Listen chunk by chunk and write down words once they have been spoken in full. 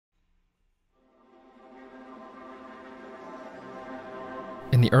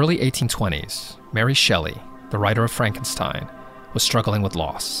In the early 1820s, Mary Shelley, the writer of Frankenstein, was struggling with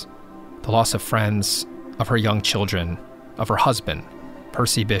loss. The loss of friends, of her young children, of her husband,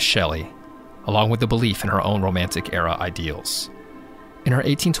 Percy Bysshe Shelley, along with the belief in her own romantic era ideals. In her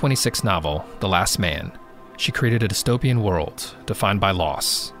 1826 novel, The Last Man, she created a dystopian world defined by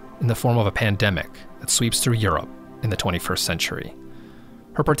loss in the form of a pandemic that sweeps through Europe in the 21st century.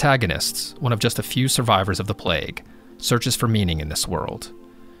 Her protagonist, one of just a few survivors of the plague, searches for meaning in this world,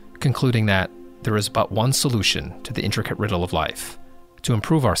 concluding that there is but one solution to the intricate riddle of life: to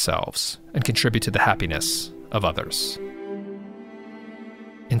improve ourselves and contribute to the happiness of others.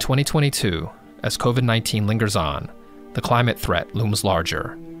 In 2022, as COVID-19 lingers on, the climate threat looms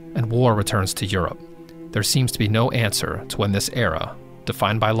larger, and war returns to Europe. There seems to be no answer to when this era,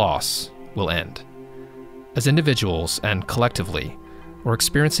 defined by loss, will end. As individuals and collectively, we're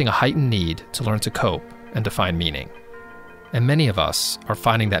experiencing a heightened need to learn to cope and to find meaning. And many of us are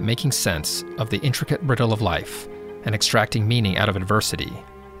finding that making sense of the intricate riddle of life and extracting meaning out of adversity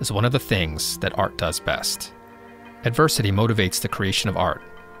is one of the things that art does best. Adversity motivates the creation of art,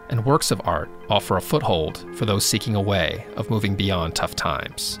 and works of art offer a foothold for those seeking a way of moving beyond tough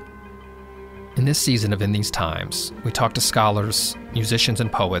times. In this season of In These Times, we talk to scholars, musicians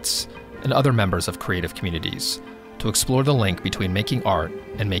and poets, and other members of creative communities to explore the link between making art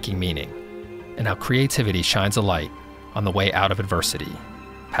and making meaning, and how creativity shines a light on the way out of adversity,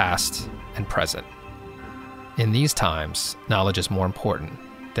 past and present. In these times, knowledge is more important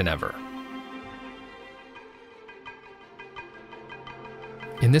than ever.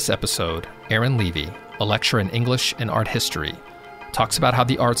 In this episode, Aaron Levy, a lecturer in English and art history, talks about how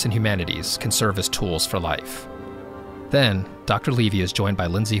the arts and humanities can serve as tools for life. Then, Dr. Levy is joined by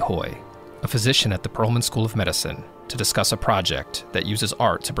Lindsay Hoy, a physician at the Perelman School of Medicine, to discuss a project that uses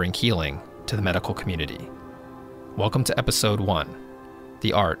art to bring healing to the medical community. Welcome to Episode 1,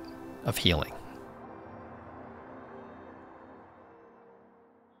 The Art of Healing.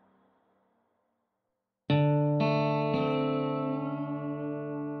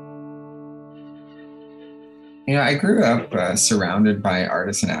 I grew up surrounded by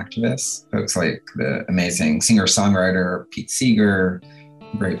artists and activists, folks like the amazing singer-songwriter Pete Seeger,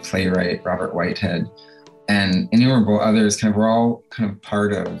 great playwright Robert Whitehead, and innumerable others. We're all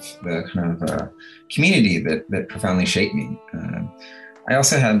part of the community that profoundly shaped me. I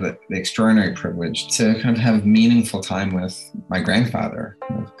also had the extraordinary privilege to have meaningful time with my grandfather.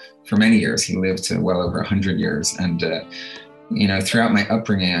 For many years, he lived to well over 100 years, and throughout my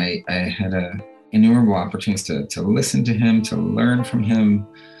upbringing, I had innumerable opportunities to listen to him, to learn from him,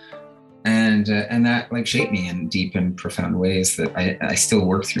 and that shaped me in deep and profound ways that I still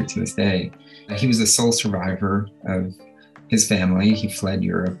work through to this day. He was the sole survivor of his family. He fled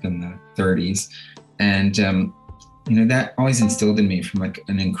Europe in the 30s, and that always instilled in me from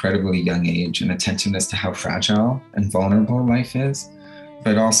an incredibly young age an attentiveness to how fragile and vulnerable life is,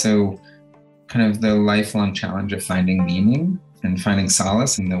 but also the lifelong challenge of finding meaning and finding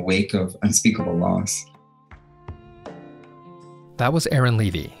solace in the wake of unspeakable loss. That was Aaron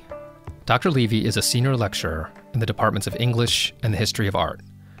Levy. Dr. Levy is a senior lecturer in the departments of English and the History of Art,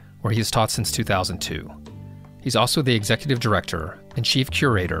 where he has taught since 2002. He's also the executive director and chief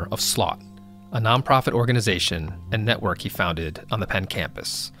curator of SLOT, a nonprofit organization and network he founded on the Penn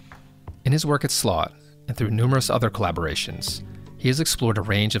campus. In his work at SLOT, and through numerous other collaborations, he has explored a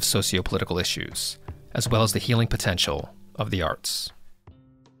range of socio-political issues, as well as the healing potential of the arts.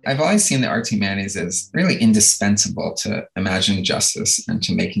 I've always seen the arts and humanities as really indispensable to imagining justice and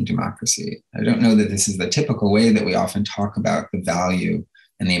to making democracy. I don't know that this is the typical way that we often talk about the value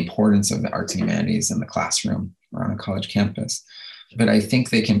and the importance of the arts and humanities in the classroom or on a college campus, but I think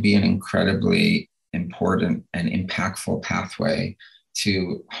they can be an incredibly important and impactful pathway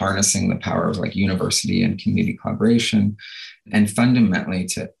to harnessing the power of university and community collaboration, and fundamentally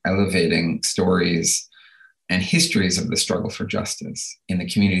to elevating stories and histories of the struggle for justice in the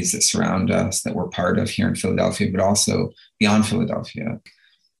communities that surround us, that we're part of here in Philadelphia, but also beyond Philadelphia.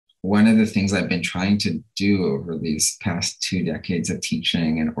 One of the things I've been trying to do over these past 2 decades of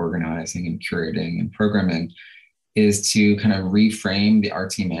teaching and organizing and curating and programming is to reframe the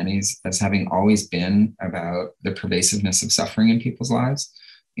arts and humanities as having always been about the pervasiveness of suffering in people's lives.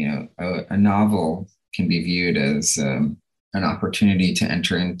 A novel can be viewed as an opportunity to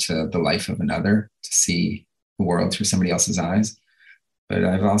enter into the life of another, to see the world through somebody else's eyes. But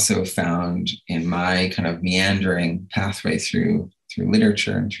I've also found in my meandering pathway through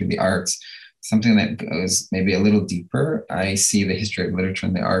literature and through the arts, something that goes maybe a little deeper. I see the history of literature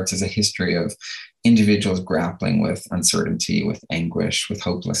and the arts as a history of individuals grappling with uncertainty, with anguish, with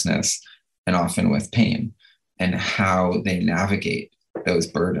hopelessness, and often with pain, and how they navigate those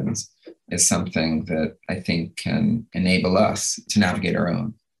burdens is something that I think can enable us to navigate our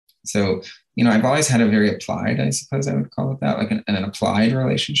own. So, I've always had a very applied, I suppose I would call it that, like an applied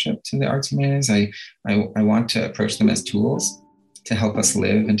relationship to the arts and humanities. I want to approach them as tools to help us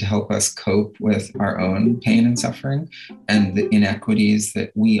live and to help us cope with our own pain and suffering and the inequities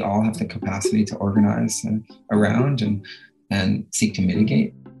that we all have the capacity to organize around and seek to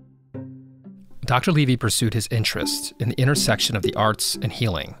mitigate. Dr. Levy pursued his interest in the intersection of the arts and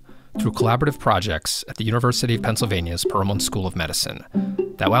healing through collaborative projects at the University of Pennsylvania's Perelman School of Medicine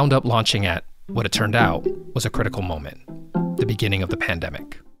that wound up launching at what it turned out was a critical moment, the beginning of the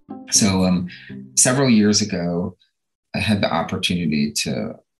pandemic. So several years ago, I had the opportunity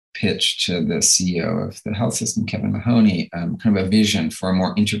to pitch to the CEO of the health system, Kevin Mahoney, kind of a vision for a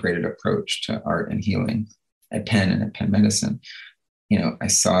more integrated approach to art and healing at Penn and at Penn Medicine. I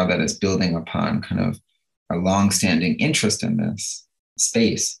saw that as building upon kind of a longstanding interest in this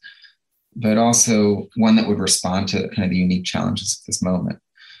space, but also one that would respond to kind of the unique challenges of this moment.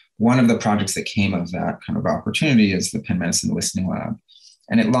 One of the projects that came of that kind of opportunity is the Penn Medicine Listening Lab.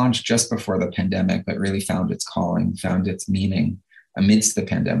 And it launched just before the pandemic, but really found its calling, found its meaning amidst the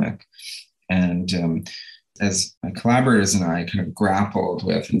pandemic. And as my collaborators and I kind of grappled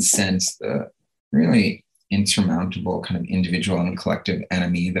with and sensed the really insurmountable kind of individual and collective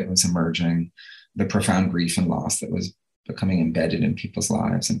enemy that was emerging, the profound grief and loss that was becoming embedded in people's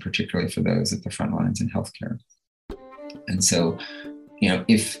lives, and particularly for those at the front lines in healthcare. And so,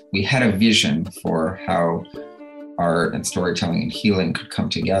 if we had a vision for how art and storytelling and healing could come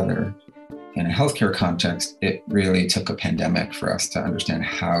together in a healthcare context, it really took a pandemic for us to understand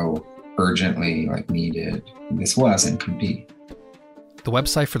how urgently needed this was and could be. The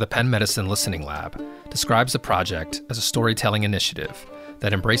website for the Penn Medicine Listening Lab describes the project as a storytelling initiative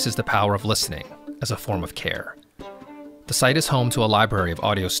that embraces the power of listening as a form of care. The site is home to a library of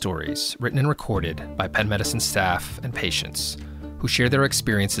audio stories written and recorded by Penn Medicine staff and patients who share their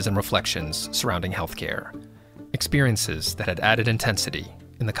experiences and reflections surrounding healthcare, experiences that had added intensity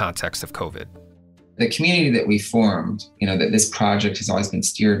in the context of COVID. The community that we formed, that this project has always been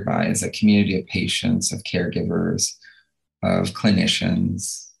steered by, is a community of patients, of caregivers, of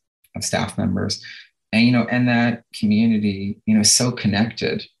clinicians, of staff members, and that community, so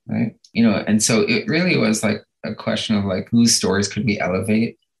connected, right? And so it really was like a question of whose stories could we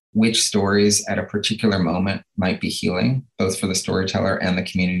elevate, which stories at a particular moment might be healing, both for the storyteller and the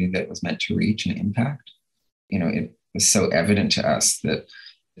community that was meant to reach and impact. It was so evident to us that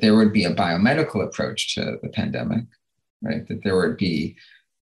there would be a biomedical approach to the pandemic, right? That there would be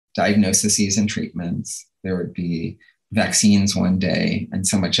diagnoses and treatments, there would be vaccines one day and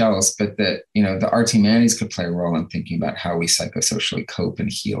so much else, but that, the arts and humanities could play a role in thinking about how we psychosocially cope and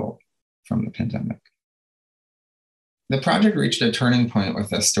heal from the pandemic. The project reached a turning point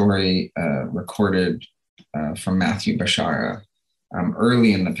with a story recorded from Matthew Bashara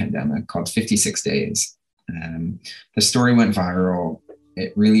early in the pandemic called 56 Days. The story went viral.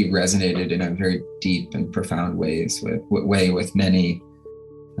 It really resonated in a very deep and profound way with many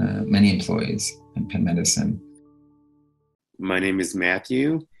employees in Penn Medicine. My name is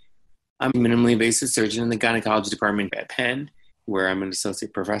Matthew. I'm a minimally invasive surgeon in the gynecology department at Penn, where I'm an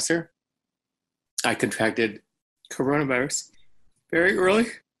associate professor. I contracted coronavirus very early,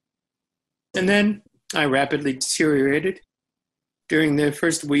 and then I rapidly deteriorated. During the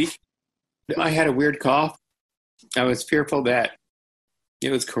first week, I had a weird cough. I was fearful that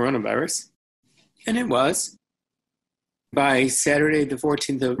it was coronavirus, and it was. By Saturday, the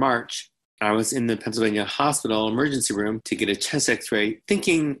 14th of March, I was in the Pennsylvania hospital emergency room to get a chest x-ray,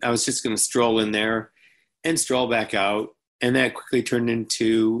 thinking I was just going to stroll in there and stroll back out. And that quickly turned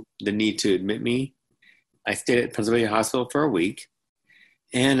into the need to admit me. I stayed at Pennsylvania Hospital for a week,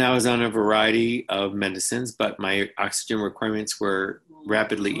 and I was on a variety of medicines, but my oxygen requirements were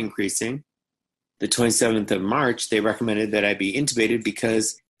rapidly increasing. The 27th of March, they recommended that I be intubated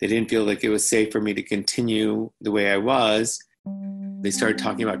because they didn't feel like it was safe for me to continue the way I was. They started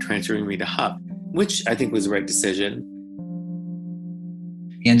talking about transferring me to HUP, which I think was the right decision.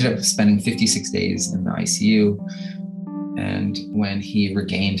 He ended up spending 56 days in the ICU. And when he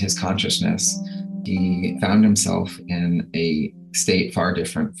regained his consciousness, he found himself in a state far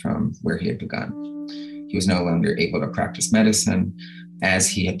different from where he had begun. He was no longer able to practice medicine as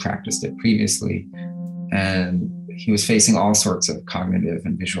he had practiced it previously. And he was facing all sorts of cognitive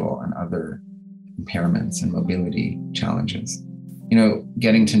and visual and other impairments and mobility challenges.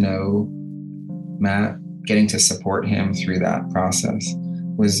 Getting to know Matt, getting to support him through that process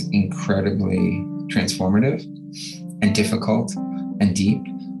was incredibly transformative and difficult and deep.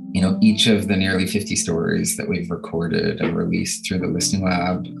 Each of the nearly 50 stories that we've recorded and released through the Listening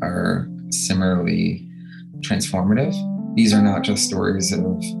Lab are similarly transformative. These are not just stories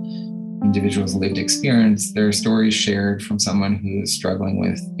of individuals' lived experience. They're stories shared from someone who is struggling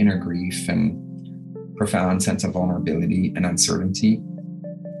with inner grief and profound sense of vulnerability and uncertainty.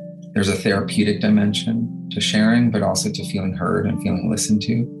 There's a therapeutic dimension to sharing, but also to feeling heard and feeling listened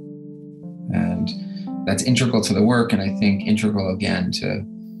to. And that's integral to the work, and I think integral again to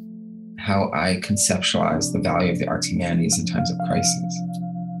how I conceptualize the value of the arts humanities in times of crisis.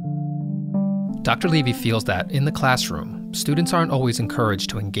 Dr. Levy feels that in the classroom, students aren't always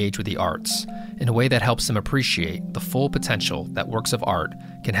encouraged to engage with the arts in a way that helps them appreciate the full potential that works of art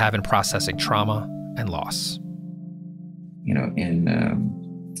can have in processing trauma and loss. In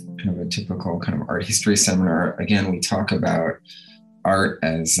kind of a typical kind of art history seminar, again, we talk about art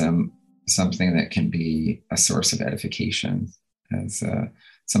as something that can be a source of edification, as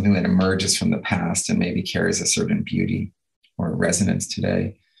something that emerges from the past and maybe carries a certain beauty or resonance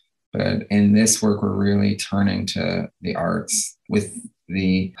today. But in this work, we're really turning to the arts with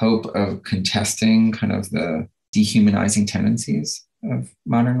the hope of contesting kind of the dehumanizing tendencies of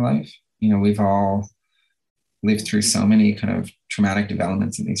modern life. We've all lived through so many kind of traumatic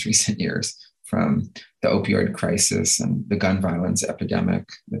developments in these recent years, from the opioid crisis and the gun violence epidemic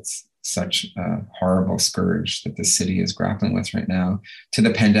that's such a horrible scourge that the city is grappling with right now, to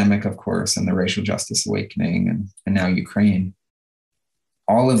the pandemic, of course, and the racial justice awakening, and now Ukraine.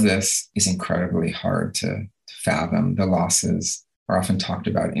 All of this is incredibly hard to fathom. The losses are often talked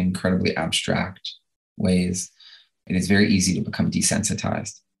about in incredibly abstract ways. It is very easy to become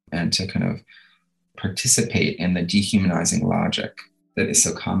desensitized and to kind of participate in the dehumanizing logic that is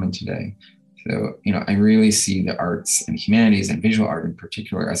so common today. So, I really see the arts and humanities and visual art in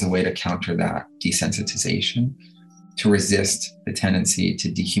particular as a way to counter that desensitization, to resist the tendency to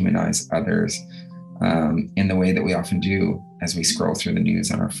dehumanize others in the way that we often do as we scroll through the news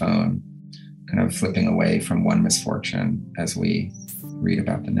on our phone, kind of flipping away from one misfortune as we read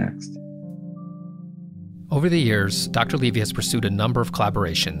about the next. Over the years, Dr. Levy has pursued a number of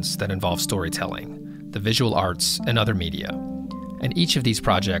collaborations that involve storytelling, the visual arts, and other media. And each of these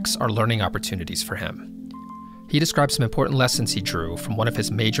projects are learning opportunities for him. He describes some important lessons he drew from one of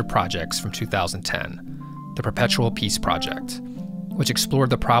his major projects from 2010, the Perpetual Peace Project, which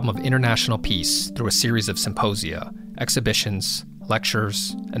explored the problem of international peace through a series of symposia, exhibitions,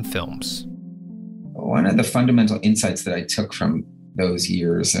 lectures, and films. One of the fundamental insights that I took from those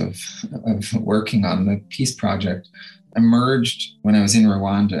years of working on the Peace Project emerged when I was in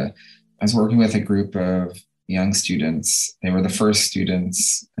Rwanda. I was working with a group of young students. They were the first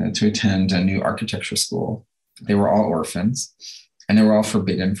students to attend a new architecture school. They were all orphans, and they were all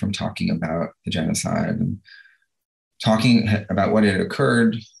forbidden from talking about the genocide and talking about what had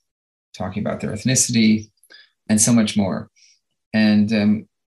occurred, talking about their ethnicity, and so much more. And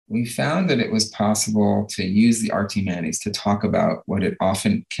we found that it was possible to use the art humanities to talk about what it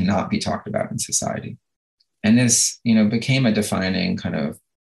often cannot be talked about in society. And this, became a defining kind of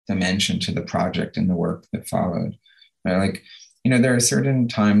dimension to the project and the work that followed. There are certain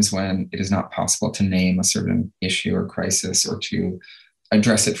times when it is not possible to name a certain issue or crisis or to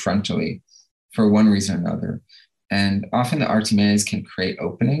address it frontally for one reason or another. And often the art humanities can create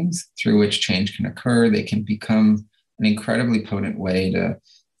openings through which change can occur. They can become an incredibly potent way to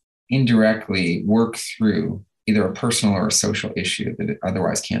indirectly work through either a personal or a social issue that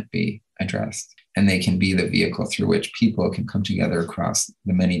otherwise can't be addressed. And they can be the vehicle through which people can come together across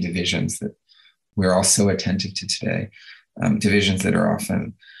the many divisions that we're all so attentive to today. Divisions that are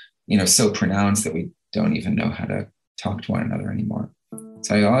often, so pronounced that we don't even know how to talk to one another anymore.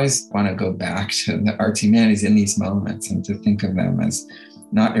 So I always want to go back to the arts humanities in these moments and to think of them as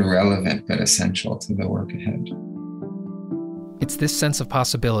not irrelevant, but essential to the work ahead. It's this sense of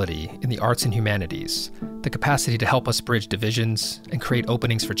possibility in the arts and humanities, the capacity to help us bridge divisions and create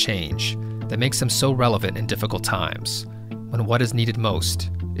openings for change, that makes them so relevant in difficult times, when what is needed most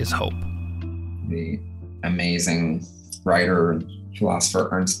is hope. The amazing writer and philosopher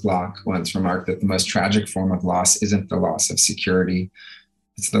Ernst Bloch once remarked that the most tragic form of loss isn't the loss of security,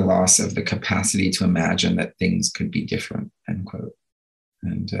 it's the loss of the capacity to imagine that things could be different, end quote.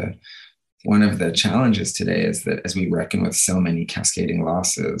 And one of the challenges today is that as we reckon with so many cascading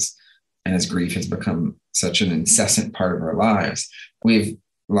losses, and as grief has become such an incessant part of our lives, we've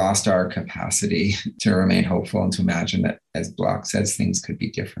lost our capacity to remain hopeful and to imagine that, as Bloch says, things could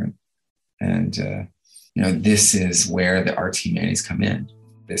be different. And, this is where the arts humanities come in.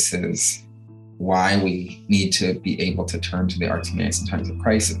 This is why we need to be able to turn to the arts humanities in times of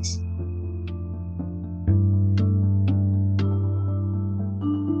crisis.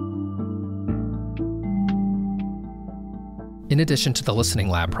 In addition to the Listening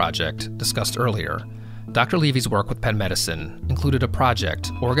Lab project discussed earlier, Dr. Levy's work with Penn Medicine included a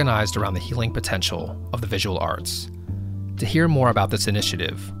project organized around the healing potential of the visual arts. To hear more about this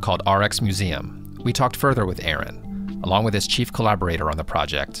initiative, called RX Museum, we talked further with Aaron, along with his chief collaborator on the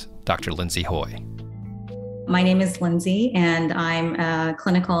project, Dr. Lindsay Hoy. My name is Lindsay, and I'm a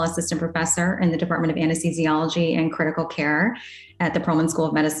clinical assistant professor in the Department of Anesthesiology and Critical Care at the Perelman School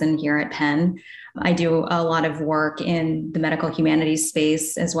of Medicine here at Penn. I do a lot of work in the medical humanities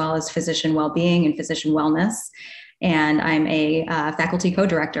space, as well as physician well-being and physician wellness. And I'm a faculty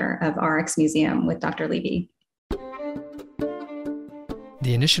co-director of RX Museum with Dr. Levy.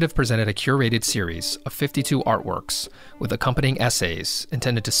 The initiative presented a curated series of 52 artworks with accompanying essays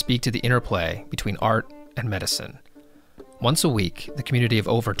intended to speak to the interplay between art and medicine. Once a week, the community of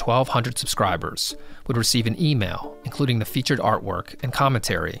over 1,200 subscribers would receive an email including the featured artwork and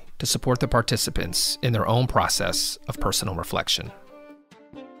commentary to support the participants in their own process of personal reflection.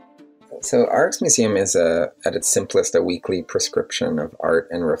 So RX Museum is, at its simplest, a weekly prescription of art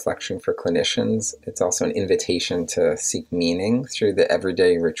and reflection for clinicians. It's also an invitation to seek meaning through the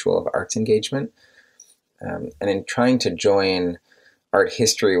everyday ritual of arts engagement. And in trying to join art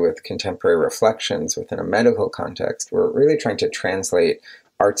history with contemporary reflections within a medical context, we're really trying to translate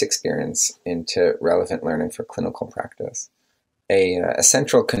arts experience into relevant learning for clinical practice. A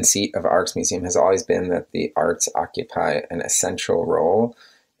central conceit of RX Museum has always been that the arts occupy an essential role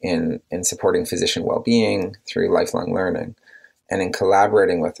in supporting physician well-being through lifelong learning, and in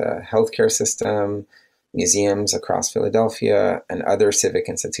collaborating with a healthcare system, museums across Philadelphia, and other civic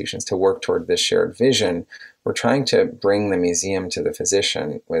institutions to work toward this shared vision. We're trying to bring the museum to the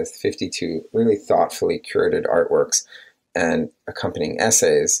physician with 52 really thoughtfully curated artworks and accompanying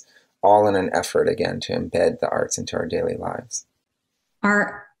essays, all in an effort, again, to embed the arts into our daily lives.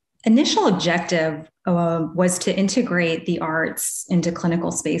 Our initial objective was to integrate the arts into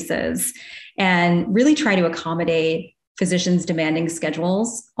clinical spaces and really try to accommodate physicians' demanding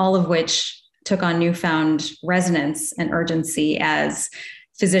schedules, all of which took on newfound resonance and urgency as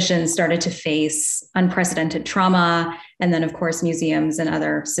physicians started to face unprecedented trauma. And then, of course, museums and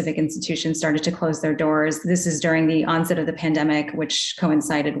other civic institutions started to close their doors. This is during the onset of the pandemic, which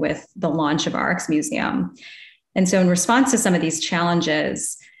coincided with the launch of RX Museum. And so in response to some of these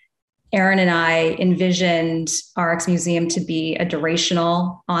challenges, Aaron and I envisioned RX Museum to be a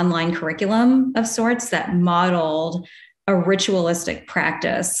durational online curriculum of sorts that modeled a ritualistic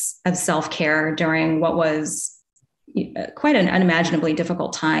practice of self-care during what was quite an unimaginably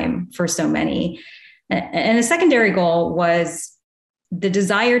difficult time for so many. And a secondary goal was the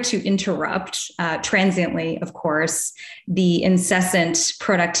desire to interrupt, transiently, of course, the incessant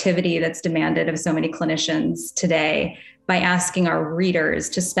productivity that's demanded of so many clinicians today by asking our readers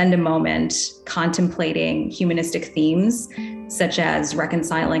to spend a moment contemplating humanistic themes, such as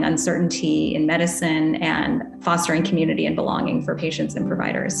reconciling uncertainty in medicine and fostering community and belonging for patients and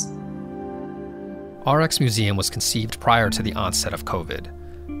providers. RX Museum was conceived prior to the onset of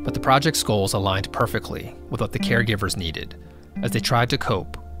COVID, but the project's goals aligned perfectly with what the caregivers needed as they tried to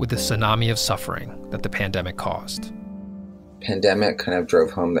cope with the tsunami of suffering that the pandemic caused. Pandemic kind of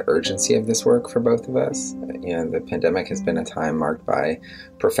drove home the urgency of this work for both of us. The pandemic has been a time marked by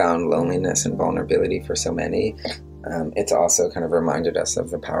profound loneliness and vulnerability for so many. It's also kind of reminded us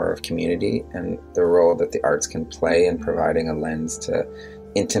of the power of community and the role that the arts can play in providing a lens to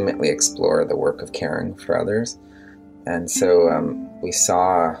intimately explore the work of caring for others. And so we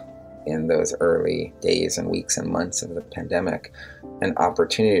saw in those early days and weeks and months of the pandemic an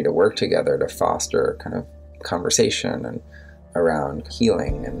opportunity to work together to foster kind of conversation and around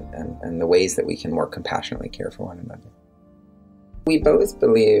healing and the ways that we can more compassionately care for one another. We both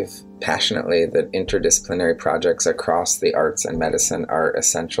believe passionately that interdisciplinary projects across the arts and medicine are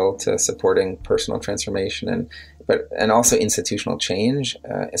essential to supporting personal transformation and also institutional change,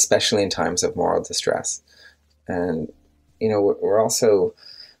 especially in times of moral distress. And we're also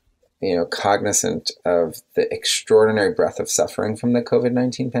cognizant of the extraordinary breadth of suffering from the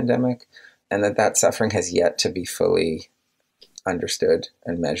COVID-19 pandemic, and that suffering has yet to be fully understood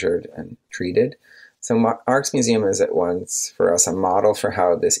and measured and treated. So RX Museum is at once for us a model for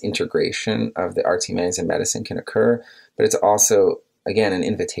how this integration of the arts, humanities, and medicine can occur, but it's also, again, an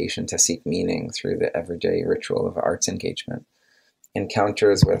invitation to seek meaning through the everyday ritual of arts engagement.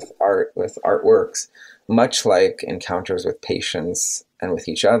 Encounters with art, with artworks, much like encounters with patients and with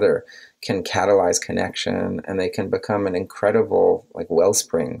each other, can catalyze connection, and they can become an incredible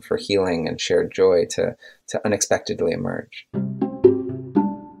wellspring for healing and shared joy to unexpectedly emerge.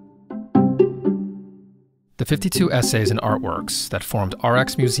 The 52 essays and artworks that formed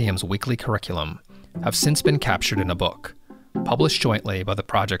RX Museum's weekly curriculum have since been captured in a book, published jointly by the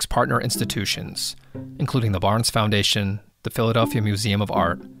project's partner institutions, including the Barnes Foundation, the Philadelphia Museum of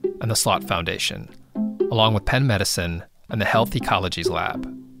Art, and the Slott Foundation, along with Penn Medicine and the Health Ecologies Lab,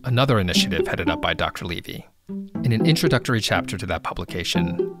 another initiative headed up by Dr. Levy. In an introductory chapter to that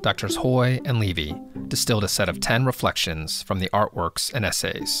publication, Drs. Hoy and Levy distilled a set of 10 reflections from the artworks and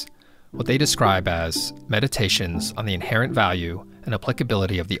essays, what they describe as meditations on the inherent value and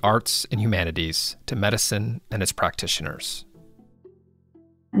applicability of the arts and humanities to medicine and its practitioners.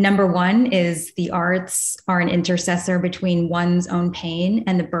 Number one is the arts are an intercessor between one's own pain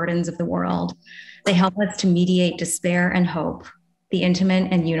and the burdens of the world. They help us to mediate despair and hope, the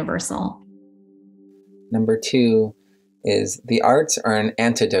intimate and universal. Number two is the arts are an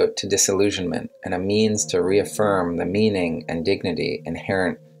antidote to disillusionment and a means to reaffirm the meaning and dignity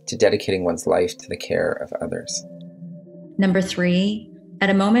inherent to dedicating one's life to the care of others. Number three, at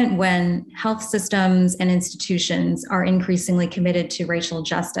a moment when health systems and institutions are increasingly committed to racial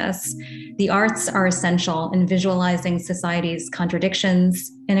justice, the arts are essential in visualizing society's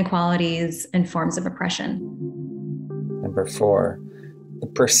contradictions, inequalities, and forms of oppression. Number four, the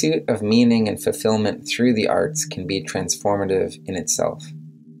pursuit of meaning and fulfillment through the arts can be transformative in itself.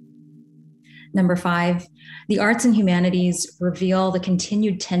 Number five, the arts and humanities reveal the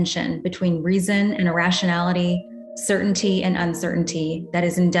continued tension between reason and irrationality, certainty and uncertainty that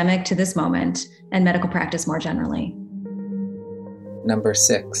is endemic to this moment and medical practice more generally. Number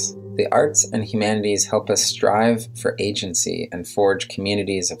six, the arts and humanities help us strive for agency and forge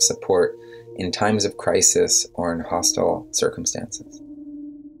communities of support in times of crisis or in hostile circumstances.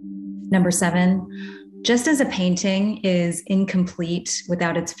 Number seven, just as a painting is incomplete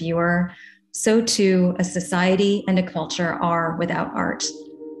without its viewer, so too a society and a culture are without art.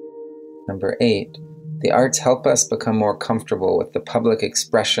 Number eight, the arts help us become more comfortable with the public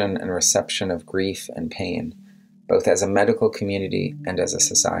expression and reception of grief and pain, both as a medical community and as a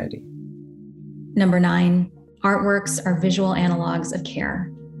society. Number nine, artworks are visual analogs of care.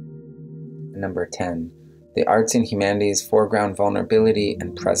 Number 10, the arts and humanities foreground vulnerability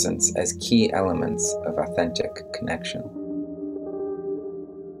and presence as key elements of authentic connection.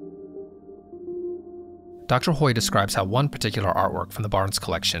 Dr. Hoy describes how one particular artwork from the Barnes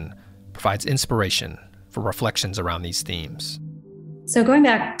collection provides inspiration for reflections around these themes. So going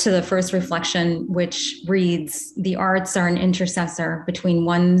back to the first reflection, which reads, the arts are an intercessor between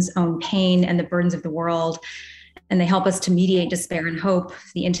one's own pain and the burdens of the world, and they help us to mediate despair and hope,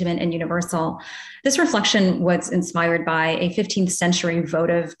 the intimate and universal. This reflection was inspired by a 15th century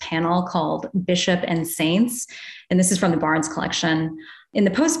votive panel called Bishop and Saints, and this is from the Barnes collection. In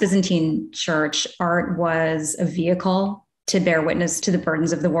the post-Byzantine church, art was a vehicle to bear witness to the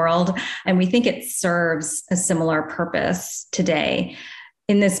burdens of the world, and we think it serves a similar purpose today.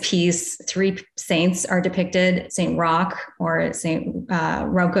 In this piece, three saints are depicted: Saint Roch or Saint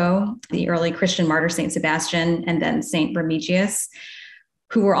Rocco, the early Christian martyr Saint Sebastian, and then Saint Remigius,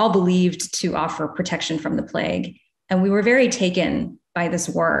 who were all believed to offer protection from the plague. And we were very taken by this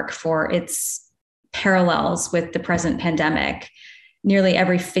work for its parallels with the present pandemic. Nearly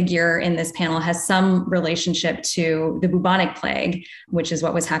every figure in this panel has some relationship to the bubonic plague, which is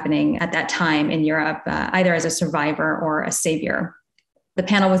what was happening at that time in Europe, either as a survivor or a savior. The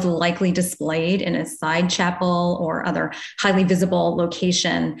panel was likely displayed in a side chapel or other highly visible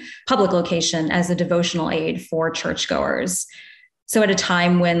location, public location, as a devotional aid for churchgoers. So at a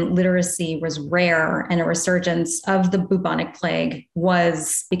time when literacy was rare and a resurgence of the bubonic plague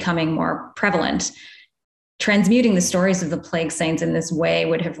was becoming more prevalent, transmuting the stories of the plague saints in this way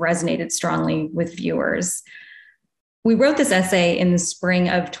would have resonated strongly with viewers. We wrote this essay in the spring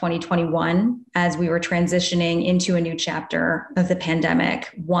of 2021 as we were transitioning into a new chapter of the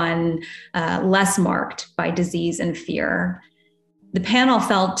pandemic, one less marked by disease and fear. The panel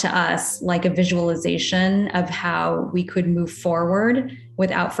felt to us like a visualization of how we could move forward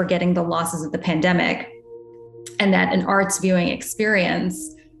without forgetting the losses of the pandemic, and that an arts viewing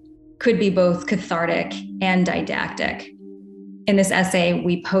experience could be both cathartic and didactic. In this essay,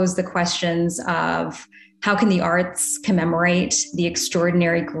 we pose the questions of how can the arts commemorate the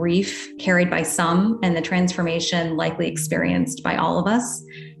extraordinary grief carried by some and the transformation likely experienced by all of us?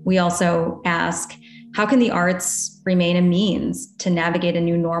 We also ask, how can the arts remain a means to navigate a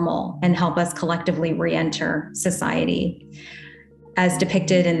new normal and help us collectively re-enter society? As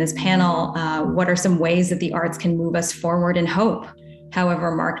depicted in this panel, what are some ways that the arts can move us forward in hope,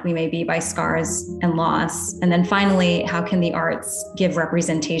 however marked we may be by scars and loss? And then finally, how can the arts give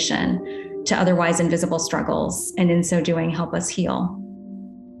representation to otherwise invisible struggles, and in so doing, help us heal?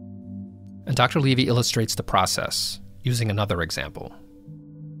 And Dr. Levy illustrates the process using another example.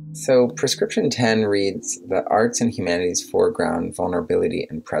 So prescription 10 reads, the arts and humanities foreground vulnerability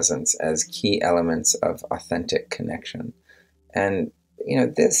and presence as key elements of authentic connection. And,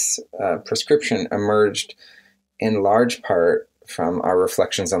 this prescription emerged in large part from our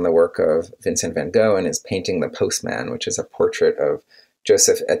reflections on the work of Vincent van Gogh and his painting The Postman, which is a portrait of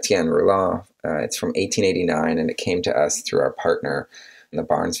Joseph Etienne Rouland. It's from 1889, and it came to us through our partner, the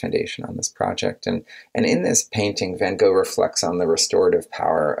Barnes Foundation, on this project. And in this painting, Van Gogh reflects on the restorative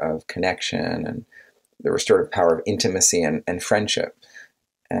power of connection and the restorative power of intimacy and friendship.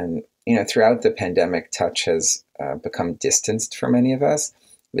 And, throughout the pandemic, touch has become distanced for many of us.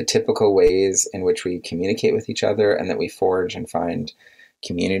 The typical ways in which we communicate with each other and that we forge and find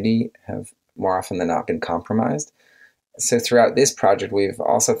community have more often than not been compromised. So throughout this project, we've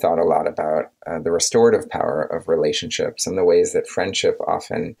also thought a lot about the restorative power of relationships and the ways that friendship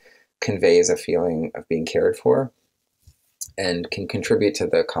often conveys a feeling of being cared for and can contribute to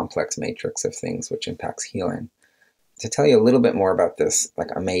the complex matrix of things which impacts healing. To tell you a little bit more about this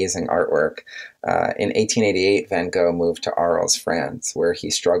amazing artwork, in 1888, Van Gogh moved to Arles, France, where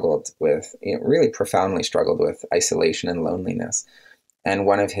he really profoundly struggled with isolation and loneliness. And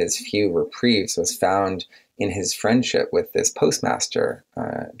one of his few reprieves was found in his friendship with this postmaster,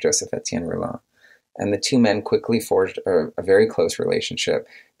 Joseph Etienne Rouland. And the two men quickly forged a very close relationship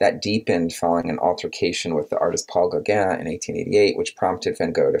that deepened following an altercation with the artist Paul Gauguin in 1888, which prompted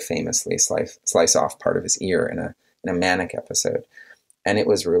Van Gogh to famously slice off part of his ear in a manic episode. And it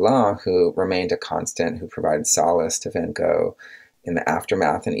was Rouland who remained a constant, who provided solace to Van Gogh in the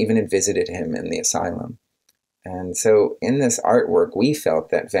aftermath and even had visited him in the asylum. And so in this artwork, we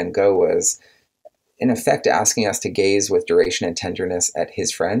felt that Van Gogh was, in effect, asking us to gaze with duration and tenderness at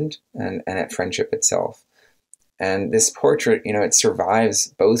his friend and at friendship itself. And this portrait, it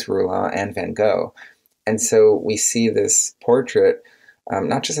survives both Rouland and Van Gogh. And so we see this portrait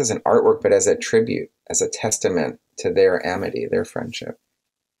not just as an artwork, but as a tribute, as a testament to their amity, their friendship.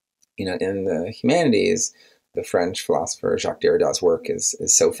 In the humanities, the French philosopher Jacques Derrida's work is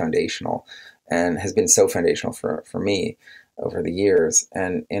so foundational and has been so foundational for me over the years.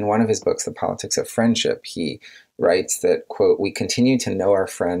 And in one of his books, The Politics of Friendship, he writes that, quote, "We continue to know our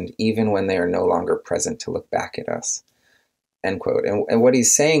friend even when they are no longer present to look back at us," end quote. And what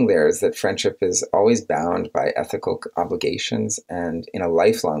he's saying there is that friendship is always bound by ethical obligations, and in a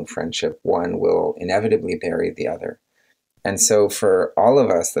lifelong friendship, one will inevitably bury the other. And so for all of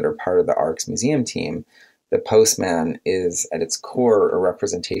us that are part of the ARC's museum team, the postman is at its core a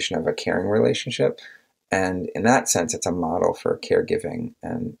representation of a caring relationship. And in that sense, it's a model for caregiving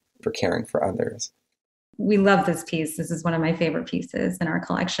and for caring for others. We love this piece. This is one of my favorite pieces in our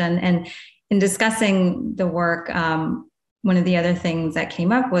collection. And in discussing the work, one of the other things that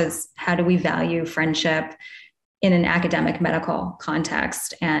came up was, how do we value friendship in an academic medical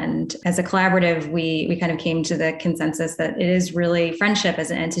context? And as a collaborative, we kind of came to the consensus that it is really, friendship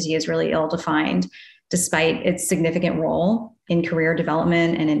as an entity is really ill-defined, despite its significant role in career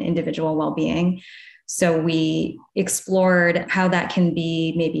development and in individual well-being. So we explored how that can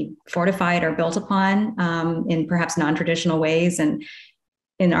be maybe fortified or built upon in perhaps non-traditional ways. And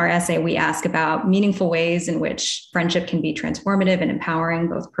in our essay, we ask about meaningful ways in which friendship can be transformative and empowering,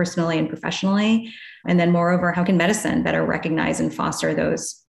 both personally and professionally. And then moreover, how can medicine better recognize and foster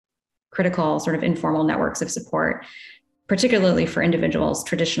those critical sort of informal networks of support, particularly for individuals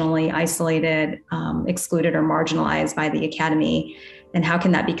traditionally isolated, excluded, or marginalized by the academy? And how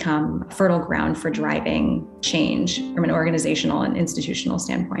can that become fertile ground for driving change from an organizational and institutional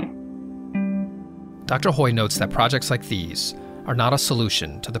standpoint? Dr. Hoy notes that projects like these are not a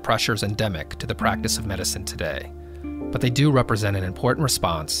solution to the pressures endemic to the practice of medicine today, but they do represent an important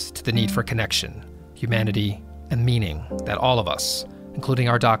response to the need for connection, humanity, and meaning that all of us, including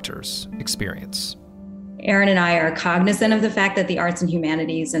our doctors, experience. Erin and I are cognizant of the fact that the arts and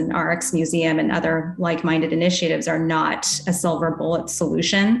humanities and RX Museum and other like-minded initiatives are not a silver bullet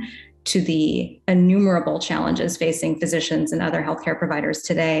solution to the innumerable challenges facing physicians and other healthcare providers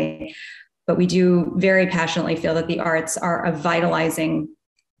today. But we do very passionately feel that the arts are a vitalizing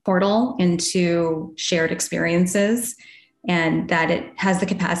portal into shared experiences, and that it has the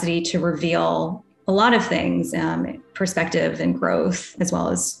capacity to reveal a lot of things, perspective and growth, as well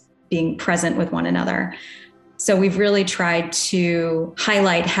as being present with one another. So we've really tried to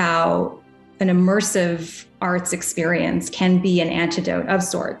highlight how an immersive arts experience can be an antidote of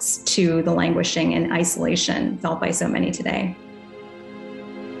sorts to the languishing and isolation felt by so many today.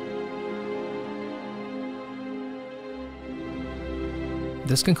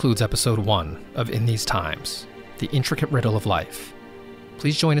 This concludes episode 1 of In These Times, The Intricate Riddle of Life.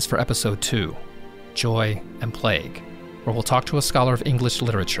 Please join us for episode 2, Joy and Plague, where we'll talk to a scholar of English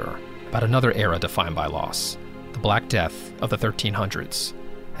literature about another era defined by loss, the Black Death of the 1300s,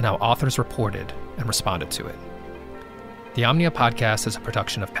 and how authors reported and responded to it. The Omnia podcast is a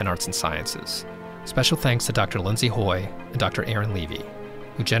production of Penn Arts and Sciences. Special thanks to Dr. Lindsay Hoy and Dr. Aaron Levy,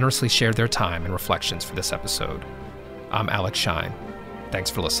 who generously shared their time and reflections for this episode. I'm Alex Shine. Thanks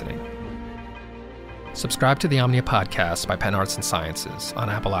for listening. Subscribe to the Omnia podcast by Penn Arts and Sciences on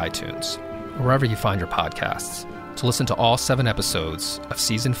Apple iTunes, or wherever you find your podcasts, to listen to all 7 episodes of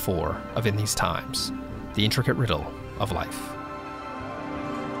Season 4 of In These Times, The Intricate Riddle of Life.